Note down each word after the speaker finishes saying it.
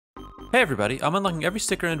Hey everybody, I'm unlocking every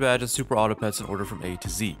sticker and badge and super auto pets in order from A to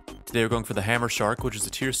Z. Today we're going for the Hammer Shark, which is a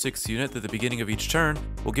tier 6 unit that at the beginning of each turn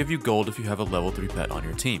will give you gold if you have a level 3 pet on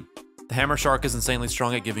your team. The Hammer Shark is insanely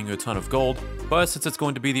strong at giving you a ton of gold, but since it's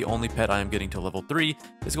going to be the only pet I am getting to level 3,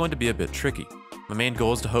 it's going to be a bit tricky. My main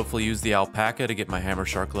goal is to hopefully use the Alpaca to get my Hammer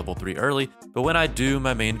Shark level 3 early, but when I do,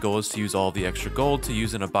 my main goal is to use all of the extra gold to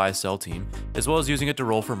use in a buy-sell team, as well as using it to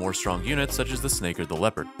roll for more strong units such as the Snake or the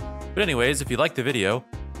Leopard. But anyways, if you like the video,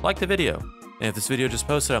 like the video. And if this video just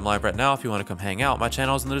posted, I'm live right now. If you want to come hang out, my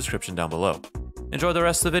channel is in the description down below. Enjoy the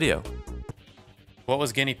rest of the video. What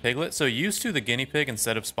was guinea piglet? So used to the guinea pig,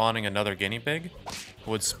 instead of spawning another guinea pig,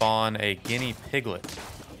 would spawn a guinea piglet.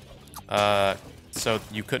 So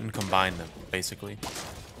you couldn't combine them, basically,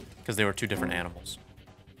 because they were two different animals.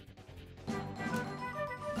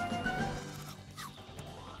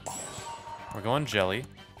 We're going jelly.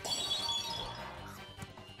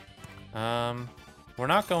 We're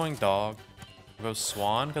not going dog. We'll go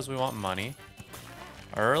swan because we want money.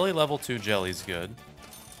 Our early level 2 jelly's good.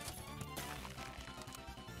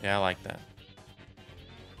 Yeah, I like that.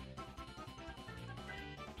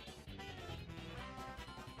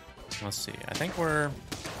 Let's see. I think we're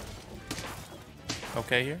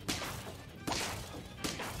okay here.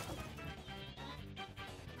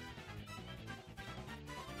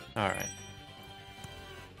 Alright.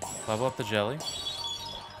 Level up the jelly.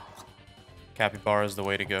 Capybara is the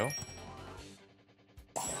way to go.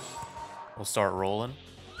 We'll start rolling.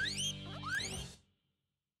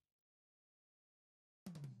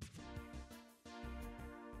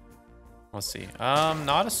 Let's see.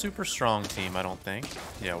 Not a super strong team, I don't think.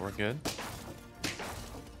 Yeah, we're good.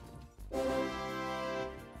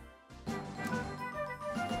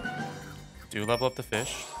 Do level up the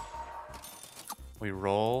fish. We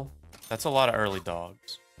roll. That's a lot of early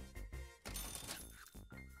dogs.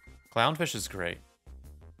 Clownfish is great.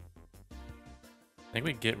 I think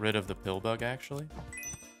we get rid of the pill bug, actually.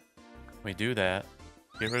 We do that.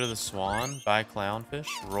 Get rid of the swan, buy clownfish,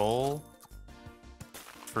 roll.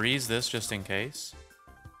 Freeze this just in case.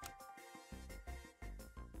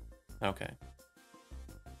 Okay.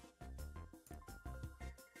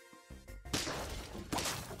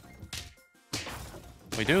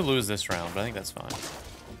 We do lose this round, but I think that's fine.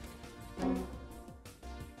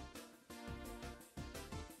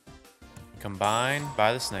 Combine,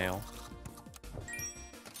 buy the snail.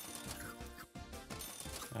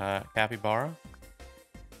 Capybara.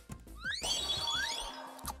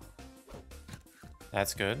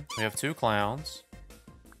 That's good. We have 2 clowns.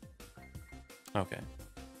 Okay.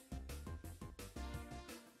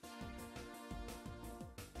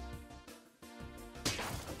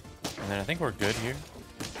 And then I think we're good here.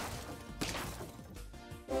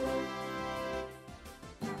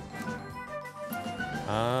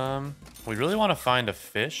 We really want to find a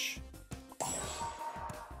fish.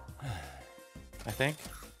 I think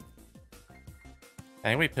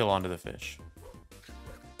we pill onto the fish.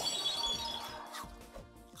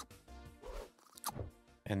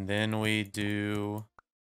 And then we do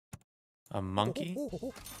a monkey.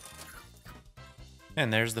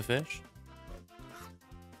 And there's the fish.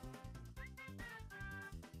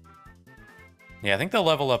 Yeah, I think the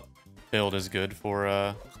level up build is good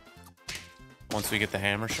for once we get the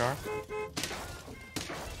Hammer Shark.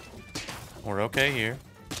 We're okay here.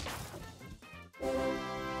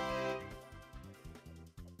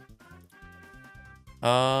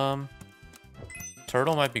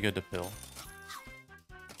 Turtle might be good to pill.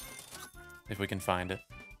 If we can find it.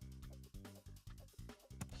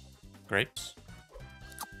 Grapes.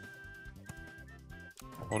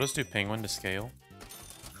 We'll just do penguin to scale.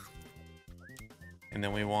 And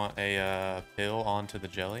then we want a pill onto the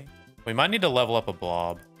jelly. We might need to level up a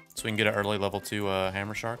blob so we can get an early level 2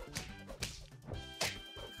 Hammer Shark.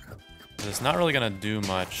 But it's not really going to do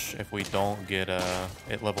much if we don't get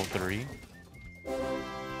it level 3.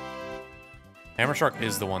 Hammer Shark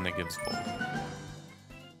is the one that gives gold.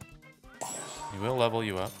 He will level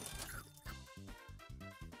you up.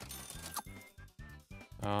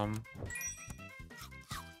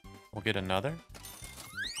 We'll get another.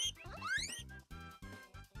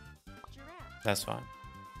 That's fine.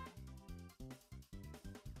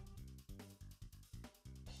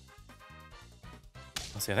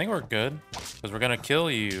 Let's see, I think we're good. Because we're gonna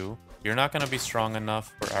kill you. You're not gonna be strong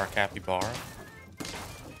enough for our capybara.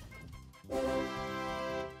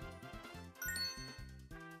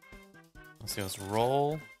 Let's see, let's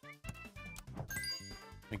roll.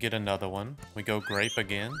 We get another one. We go grape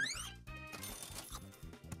again.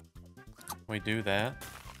 We do that.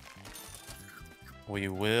 We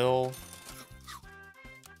will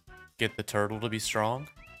get the turtle to be strong.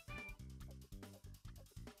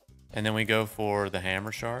 And then we go for the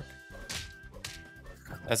hammer shark.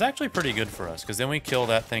 That's actually pretty good for us, because then we kill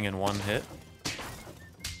that thing in one hit.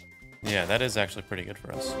 Yeah, that is actually pretty good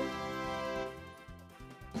for us.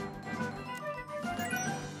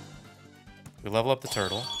 We level up the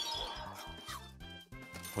turtle.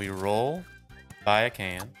 We roll, buy a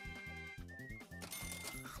can.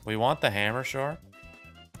 We want the hammer shark.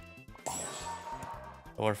 But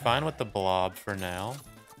we're fine with the blob for now.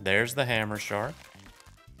 There's the hammer shark.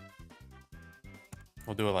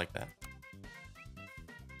 We'll do it like that.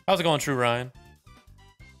 How's it going, True Ryan?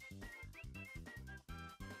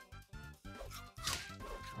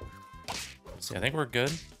 See, I think we're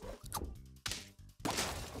good.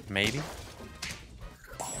 Maybe.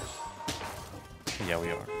 Yeah, we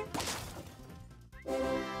are.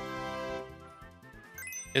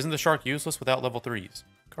 Isn't the shark useless without level 3s?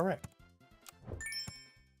 Correct.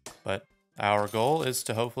 But our goal is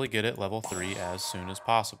to hopefully get it level 3 as soon as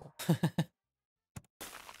possible.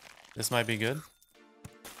 This might be good.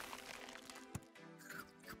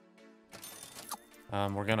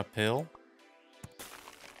 We're gonna pill.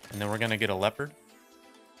 And then we're gonna get a leopard.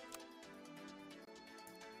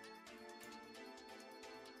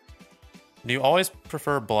 Do you always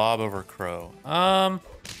prefer blob over crow? I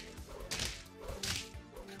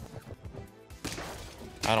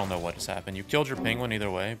don't know what has happened. You killed your penguin either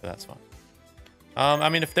way, but that's fine. I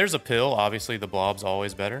mean, if there's a pill, obviously the blob's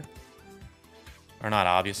always better. Or not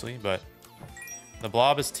obviously, but the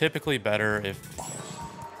blob is typically better if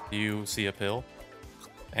you see a pill.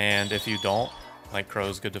 And if you don't, like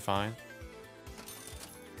crow's good to find.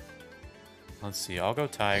 Let's see, I'll go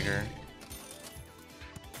tiger.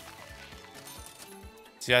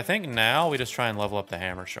 See, I think now we just try and level up the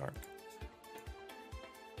hammer shark.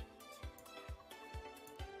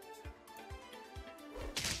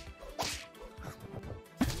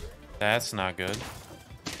 That's not good.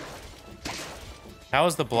 How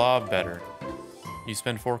is the blob better? You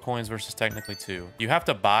spend 4 coins versus technically 2. You have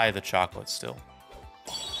to buy the chocolate still.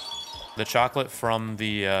 The chocolate from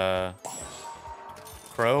the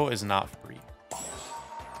crow is not free.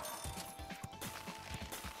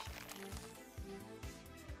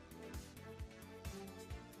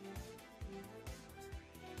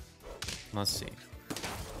 Let's see.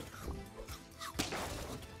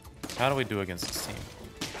 How do we do against this team?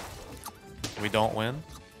 We don't win?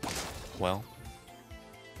 Well.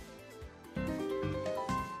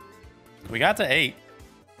 We got to 8.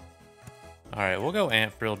 Alright, we'll go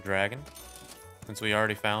ant-frilled dragon. Since we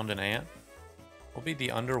already found an ant. We'll be the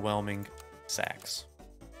underwhelming sacks.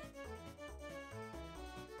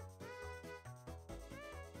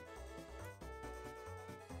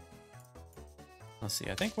 Let's see,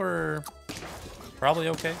 I think we're probably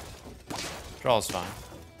okay. Draw is fine.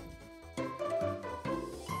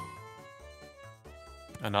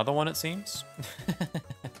 Another one, it seems.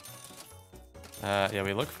 Yeah,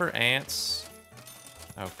 we look for ants.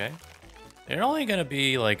 Okay. You're only gonna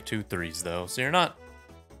be like 2 3s though, so you're not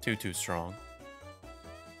too strong.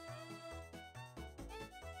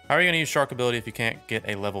 How are you gonna use shark ability if you can't get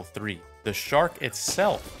a level 3? The shark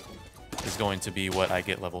itself is going to be what I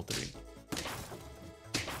get level 3.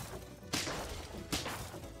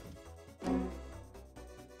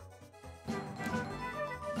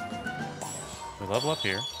 We level up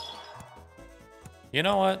here. You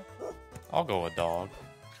know what? I'll go a dog.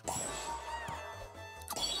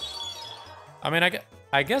 I mean,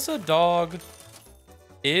 I guess a dog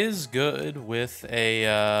is good with a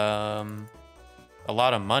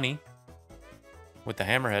lot of money with the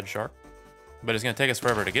hammerhead shark, but it's gonna take us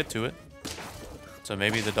forever to get to it. So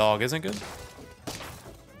maybe the dog isn't good.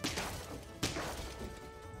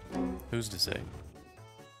 Who's to say?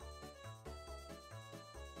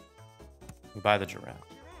 We buy the giraffe.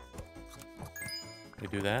 We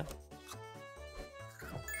do that.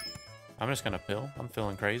 I'm just gonna pill. I'm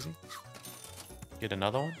feeling crazy. Get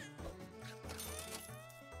another one.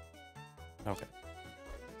 Okay.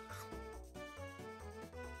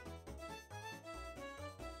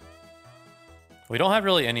 We don't have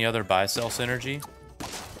really any other buy-sell synergy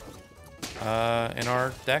in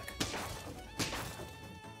our deck.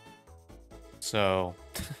 So,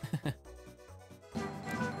 at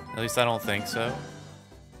least I don't think so.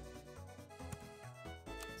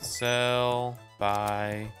 Sell,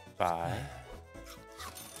 buy.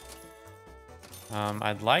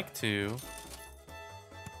 I'd like to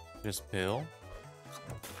just pill.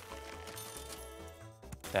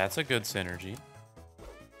 That's a good synergy.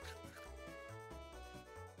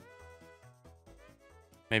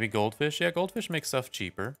 Maybe goldfish? Yeah, goldfish makes stuff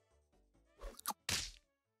cheaper.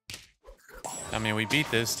 I mean, we beat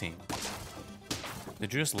this team.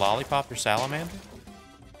 Did you just lollipop your salamander?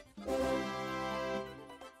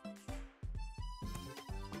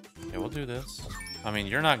 Okay, we'll do this. I mean,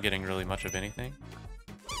 you're not getting really much of anything.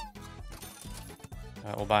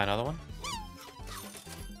 We'll buy another one.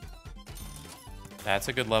 That's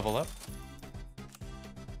a good level up.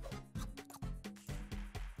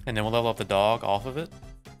 And then we'll level up the dog off of it.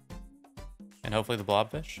 And hopefully the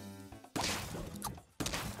blobfish.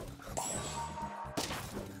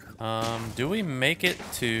 Do we make it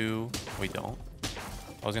to... We don't.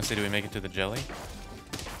 I was gonna say, do we make it to the jelly?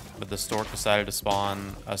 But the stork decided to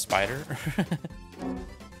spawn a spider.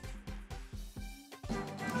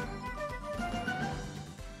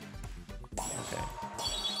 Okay.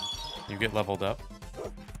 You get leveled up.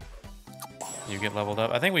 You get leveled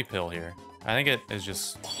up. I think we pill here. I think it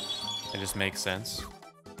just makes sense.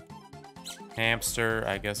 Hamster,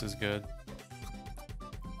 I guess, is good.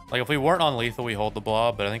 Like, if we weren't on lethal, we hold the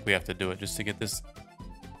blob, but I think we have to do it just to get this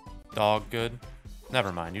dog good.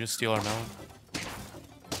 Never mind, you just steal our melon.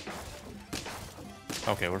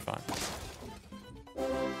 Okay, we're fine.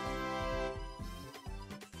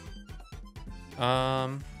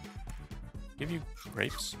 Give you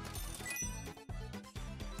grapes.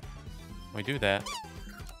 We do that.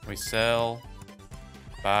 We sell,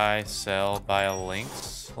 buy a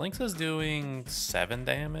lynx. Lynx is doing 7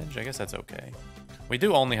 damage. I guess that's okay. We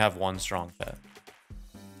do only have 1 strong pet,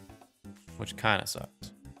 which kind of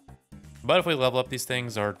sucks. But if we level up these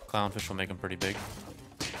things, our clownfish will make them pretty big.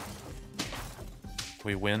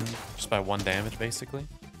 We win just by 1 damage, basically.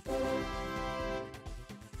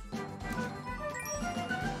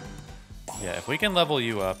 Yeah, if we can level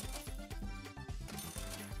you up,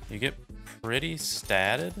 you get pretty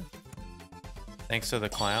statted, thanks to the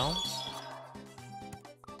clowns.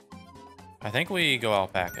 I think we go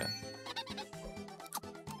alpaca.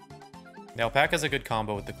 The alpaca's a good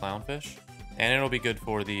combo with the clownfish, and it'll be good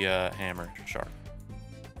for the hammer shark.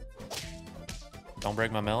 Don't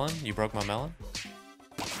break my melon. You broke my melon.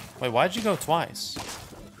 Wait, why'd you go twice?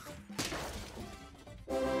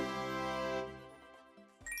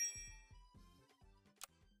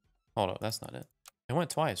 Hold up, that's not it. It went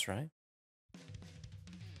twice, right?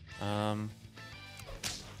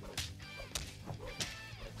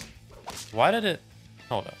 Why did it...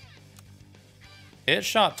 Hold up. It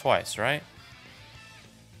shot twice, right?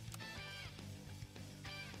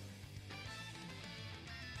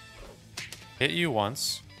 Hit you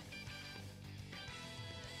once.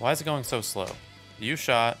 Why is it going so slow? You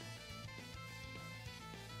shot.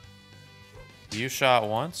 You shot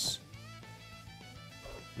once?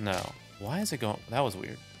 No. Why is it going... That was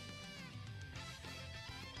weird.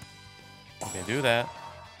 Okay, do that.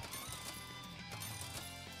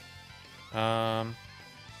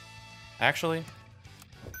 Actually,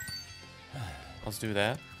 let's do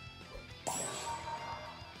that.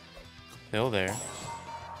 Still there.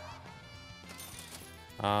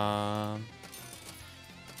 No,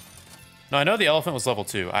 I know the elephant was level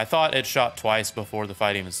 2. I thought it shot twice before the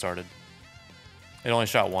fight even started. It only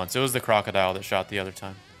shot once. It was the crocodile that shot the other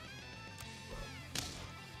time.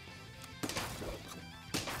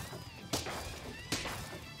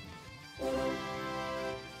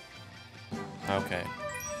 Okay.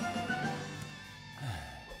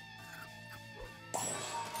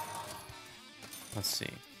 Let's see.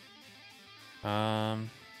 I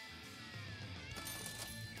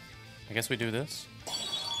guess we do this.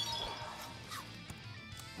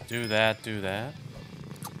 Do that, do that.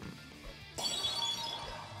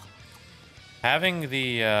 Having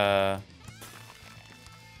the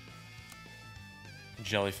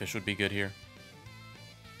jellyfish would be good here.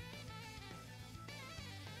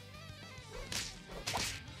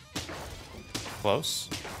 Close.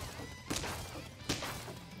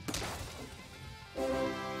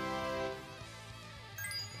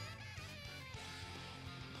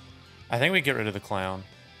 I think we get rid of the clown.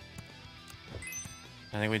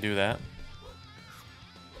 I think we do that.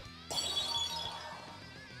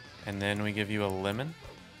 And then we give you a lemon.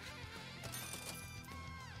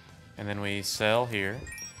 And then we sell here.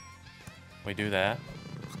 We do that.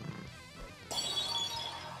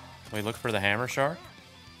 We look for the hammer shark.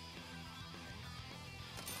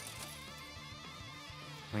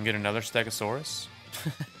 We can get another stegosaurus.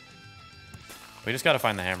 We just gotta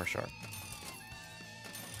find the hammer shark.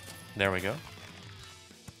 There we go.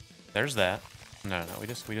 There's that. No, we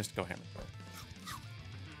just go hammer shark.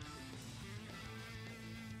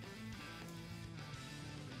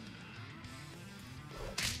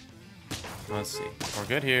 Let's see. We're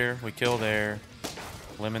good here. We kill there.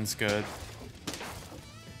 Lemon's good.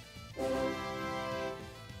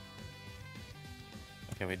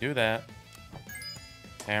 Okay, we do that.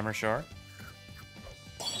 Hammer shark.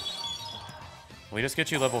 We just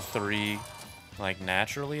get you level 3, like,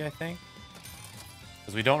 naturally, I think.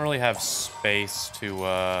 Because we don't really have space to, so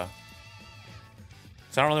I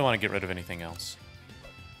don't really want to get rid of anything else.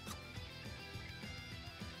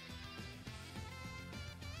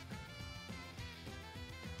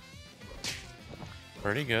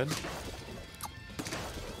 Pretty good.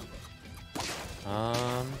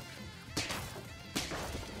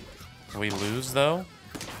 We lose, though?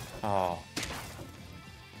 Oh.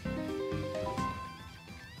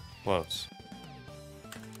 Close.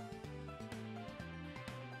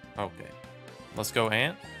 Okay. Let's go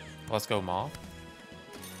ant. Let's go moth.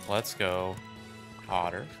 Let's go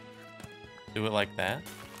otter. Do it like that.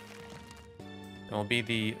 And we'll be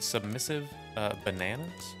the submissive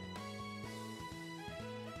bananas.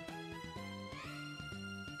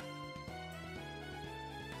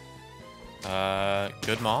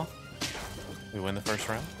 Good moth. We win the first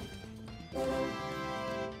round.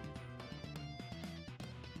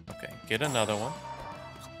 Okay, get another one.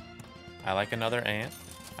 I like another ant.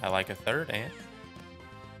 I like a third ant.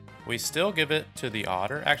 We still give it to the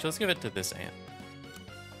otter. Actually, let's give it to this ant.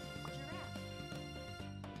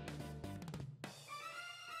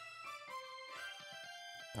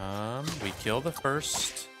 We kill the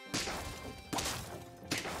first.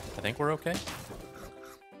 I think we're okay.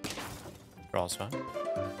 Draw's fine.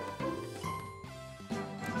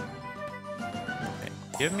 Okay.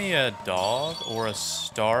 Give me a dog or a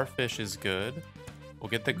starfish is good. We'll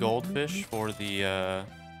get the goldfish for the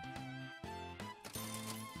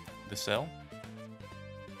cell.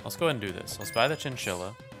 Let's go ahead and do this. Let's buy the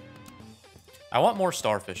chinchilla. I want more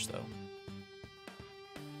starfish though.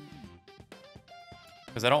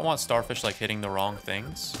 Because I don't want starfish like hitting the wrong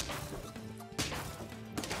things.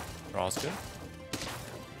 Draw's good.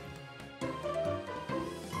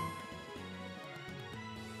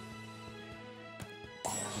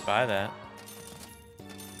 Buy that.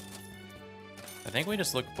 I think we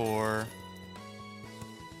just look for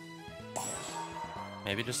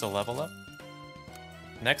maybe just a level up.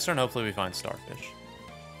 Next turn, hopefully we find starfish.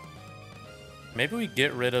 Maybe we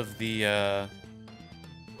get rid of the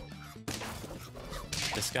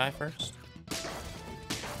this guy first.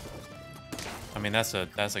 I mean, that's a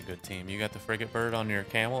good team. You got the frigate bird on your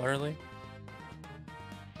camel early.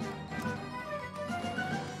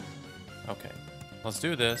 Okay, let's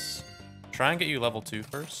do this. Try and get you level 2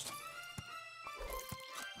 first.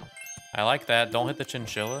 I like that. Don't hit the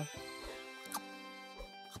chinchilla.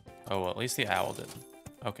 Oh, well, at least the owl didn't.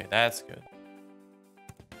 Okay, that's good.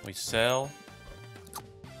 We sell.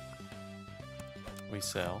 We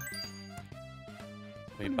sell.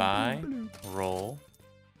 We buy. Roll.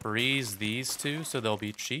 Freeze these two so they'll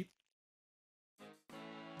be cheap.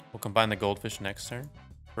 We'll combine the goldfish next turn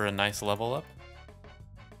for a nice level up.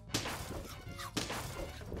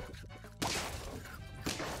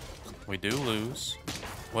 We do lose.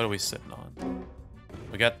 What are we sitting on?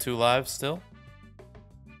 We got 2 lives still.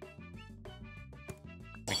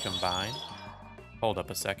 We combine. Hold up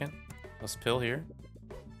a second. Let's pill here.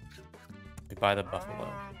 We buy the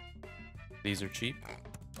buffalo. These are cheap.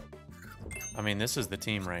 I mean, this is the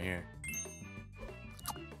team right here.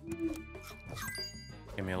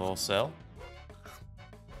 Give me a little sell.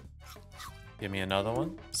 Give me another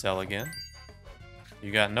one. Sell again.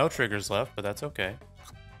 You got no triggers left, but that's okay.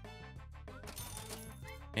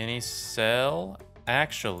 Any sell?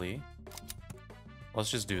 Actually,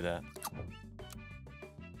 let's just do that.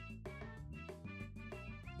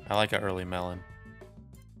 I like an early melon.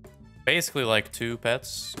 Basically like 2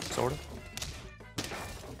 pets, sort of.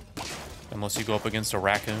 Unless you go up against a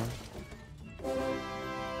raccoon.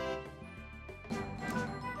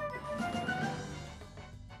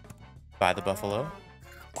 Buy the buffalo.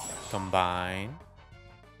 Combine.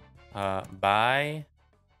 Buy.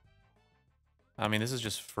 I mean, this is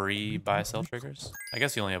just free buy sell triggers. I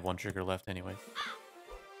guess you only have 1 trigger left anyway.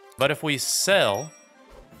 But if we sell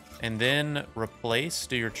and then replace,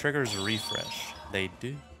 do your triggers refresh? They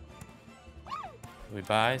do. We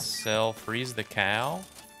buy, sell, freeze the cow.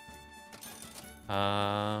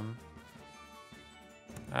 I'll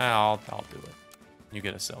do it. You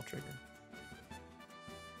get a sell trigger.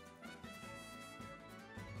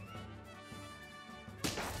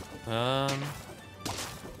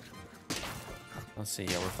 Let's see.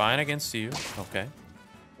 Yeah, we're fine against you. Okay.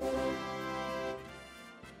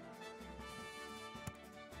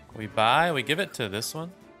 We buy. We give it to this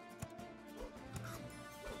one.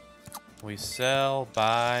 We sell,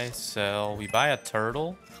 buy, sell. We buy a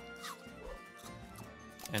turtle.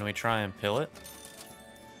 And we try and pill it.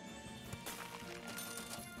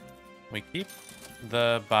 We keep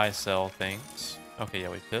the buy-sell things. Okay, yeah,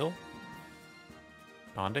 we pill.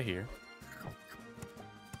 Onto here.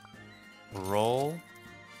 Roll.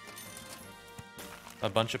 a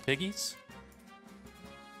bunch of piggies.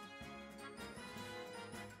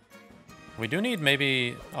 We do need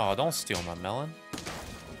maybe... Oh, don't steal my melon.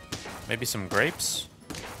 Maybe some grapes,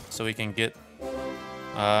 so we can get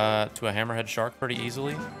to a hammerhead shark pretty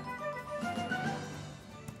easily.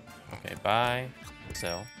 Okay, buy,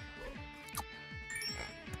 sell.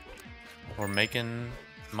 We're making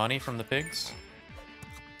money from the pigs.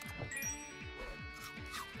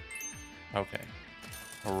 Okay.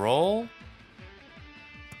 Roll.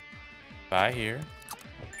 Buy here.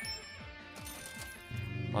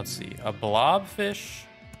 Let's see. A blobfish.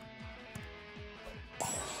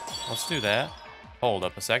 Let's do that. Hold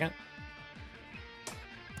up a second.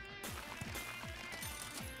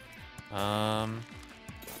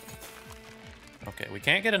 Okay, we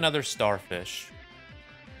can't get another starfish.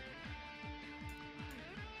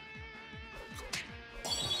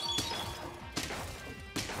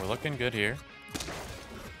 We're looking good here.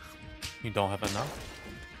 You don't have enough.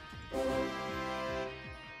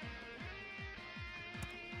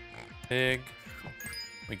 Pig.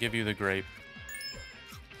 We give you the grape.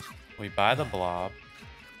 We buy the blob.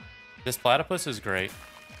 This platypus is great.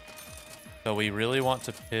 So we really want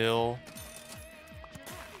to pill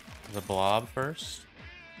the blob first.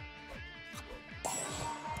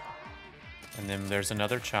 And then there's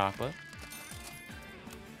another chocolate.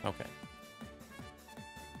 Okay.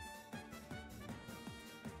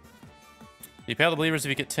 You pay all the believers if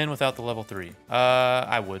you get 10 without the level 3.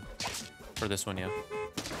 I would. For this one, yeah.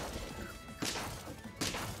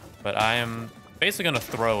 But I am basically going to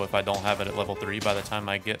throw if I don't have it at level 3 by the time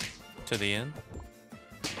I get to the end.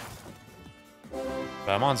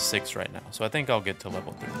 But I'm on 6 right now, so I think I'll get to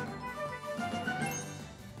level 3.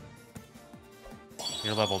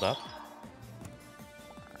 You're leveled up.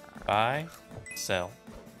 Buy, sell.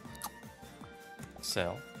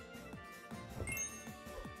 Sell.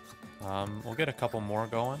 We'll get a couple more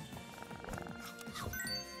going.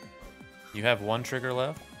 You have 1 trigger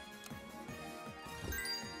left.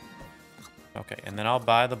 Okay, and then I'll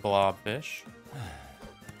buy the blobfish.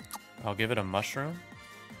 I'll give it a mushroom.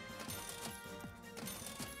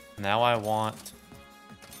 Now I want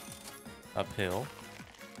a pill.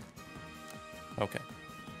 Okay.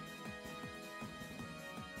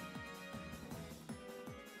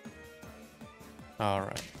 All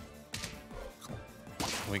right.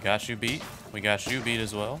 We got you beat. We got you beat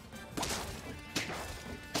as well.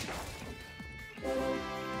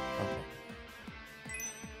 Okay.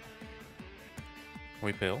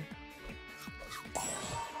 We pill.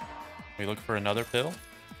 We look for another pill.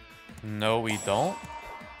 No, we don't.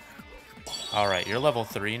 All right, you're level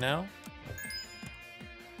 3 now.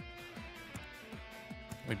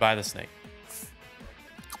 We buy the snake.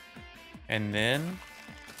 And then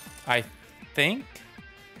I think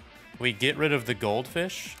we get rid of the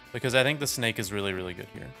goldfish because I think the snake is really, really good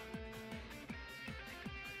here.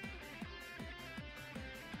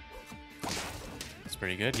 It's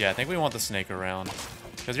pretty good. Yeah, I think we want the snake around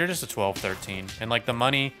because you're just a 12, 13. And like the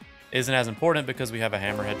money isn't as important because we have a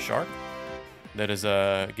hammerhead shark that is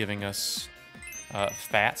giving us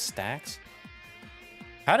fat stacks.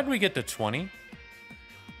 How did we get to 20?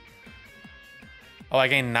 Oh, I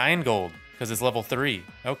gained 9 gold because it's level 3.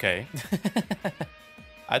 Okay.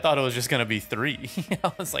 I thought it was just going to be 3.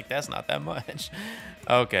 I was like, that's not that much.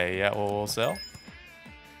 Okay, yeah, well, we'll sell.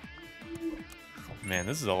 Man,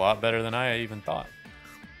 this is a lot better than I even thought.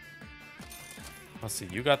 Let's see,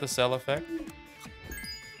 you got the sell effect.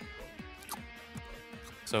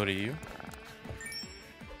 So do you.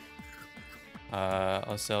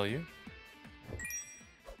 I'll sell you.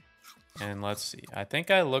 And let's see. I think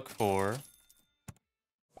I look for...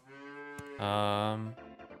 I'll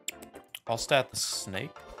stat the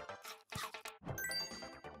snake. I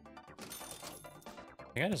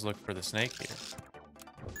think I just look for the snake here.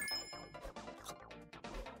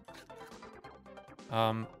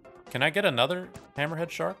 Can I get another hammerhead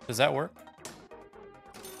shark? Does that work?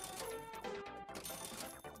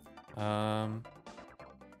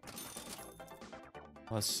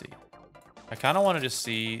 Let's see. I kind of want to just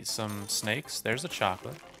see some snakes. There's a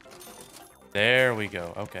chocolate. There we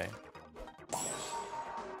go. Okay.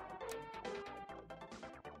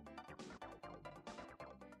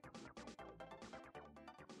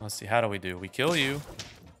 Let's see. How do we do? We kill you.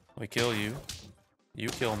 We kill you. You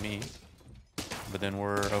kill me. But then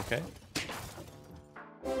we're okay.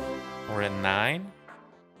 We're at 9.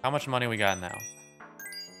 How much money we got now?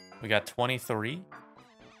 We got 23.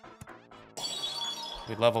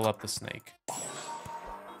 We level up the snake.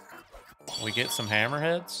 We get some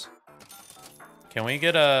hammerheads. Can we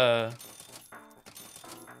get a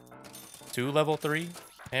 2 level 3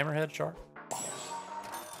 hammerhead shark?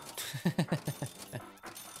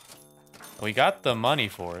 We got the money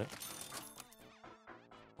for it.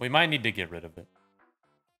 We might need to get rid of it.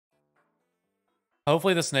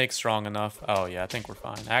 Hopefully the snake's strong enough. Oh yeah, I think we're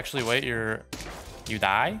fine. Actually, wait, you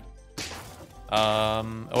die?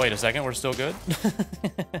 Oh, wait a second, we're still good?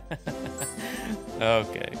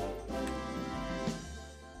 Okay.